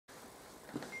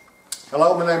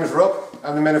Hello, my name is Rob.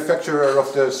 I'm the manufacturer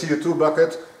of the CO2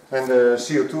 bucket and the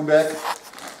CO2 bag.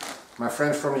 My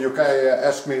friends from the UK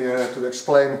asked me to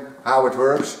explain how it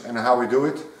works and how we do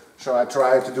it. So I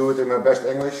try to do it in my best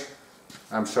English.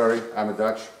 I'm sorry, I'm a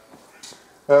Dutch.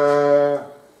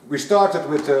 We started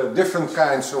with different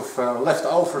kinds of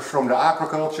leftovers from the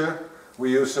aquaculture.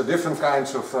 We use different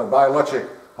kinds of biologic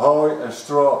hay and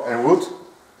straw and wood.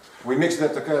 We mix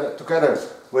that together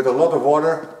with a lot of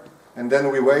water, and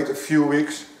then we wait a few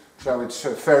weeks so it's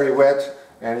very wet,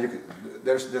 and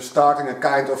they're starting a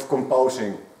kind of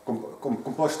composting.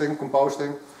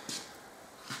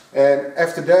 And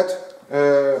after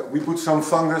that we put some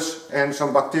fungus and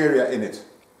some bacteria in it,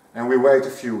 and we wait a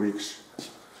few weeks.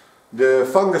 The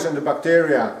fungus and the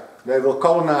bacteria, they will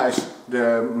colonize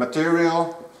the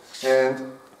material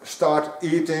and start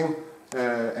eating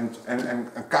and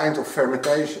a kind of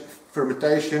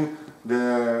fermentation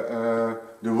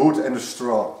the wood and the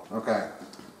straw. Okay.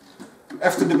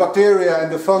 After the bacteria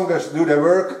and the fungus do their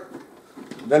work,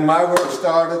 then my work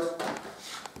started.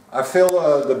 I fill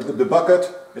the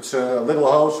bucket. It's a little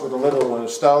hose with a little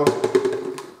stone.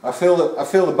 I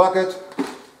fill the bucket.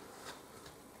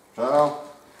 So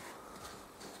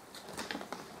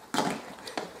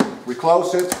we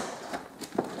close it.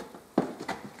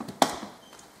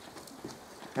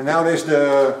 And now it's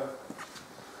the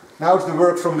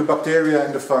work from the bacteria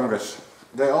and the fungus.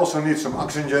 They also need some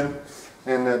oxygen,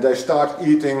 and they start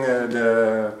eating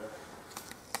the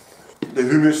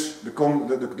humus,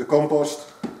 the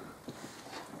compost.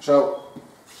 So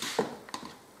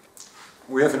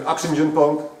we have an oxygen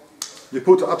pump. You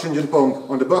put the oxygen pump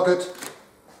on the bucket.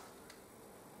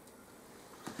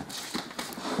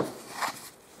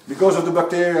 Because of the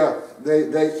bacteria,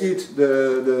 they eat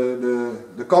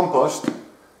the compost.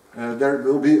 There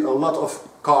will be a lot of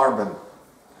carbon.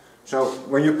 So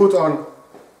when you put on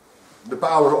the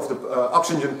power of the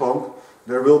oxygen pump,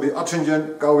 there will be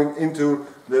oxygen going into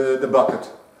the bucket.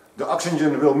 The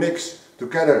oxygen will mix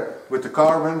together with the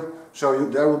carbon, so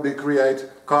there will be create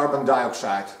carbon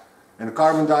dioxide. And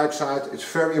carbon dioxide is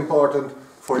very important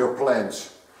for your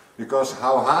plants, because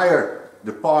how higher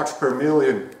the parts per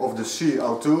million of the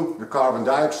CO2, the carbon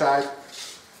dioxide,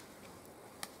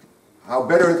 how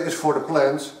better it is for the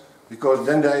plants, because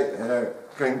then they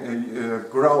can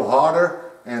grow harder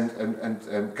and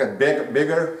get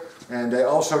bigger, and they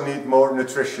also need more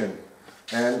nutrition.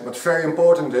 And what's very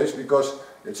important is, because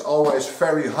it's always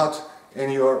very hot in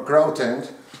your grow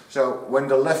tent, so when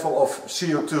the level of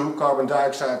CO2, carbon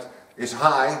dioxide, is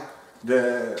high,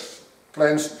 the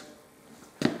plants,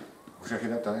 hoe zeg je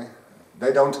dat dan?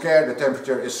 They don't care the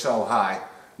temperature is so high.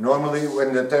 Normally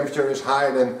when the temperature is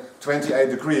higher than 28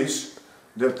 degrees,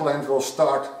 the plant will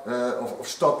start or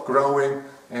stop growing,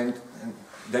 and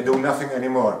they do nothing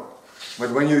anymore.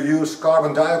 But when you use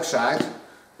carbon dioxide,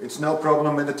 it's no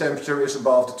problem when the temperature is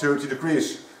above the 30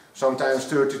 degrees. Sometimes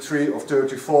 33 or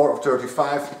 34 or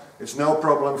 35, it's no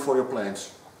problem for your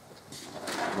plants.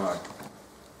 Right.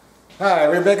 Hi,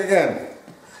 we're back again.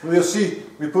 You'll see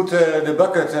we put the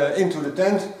bucket into the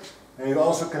tent, and you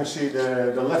also can see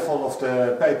the level of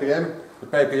the ppm. The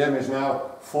ppm is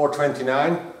now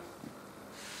 429.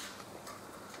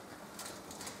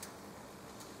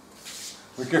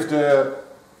 We give the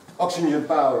oxygen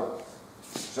power.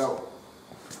 So,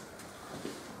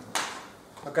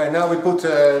 okay, now we put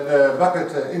the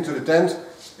bucket into the tent.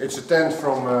 It's a tent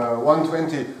from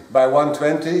 120 by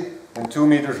 120 and 2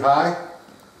 meters high.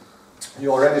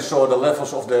 You already saw the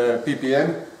levels of the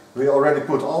ppm. We already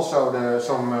put also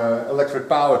some electric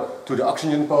power to the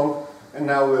oxygen pump, and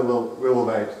now we will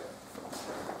wait.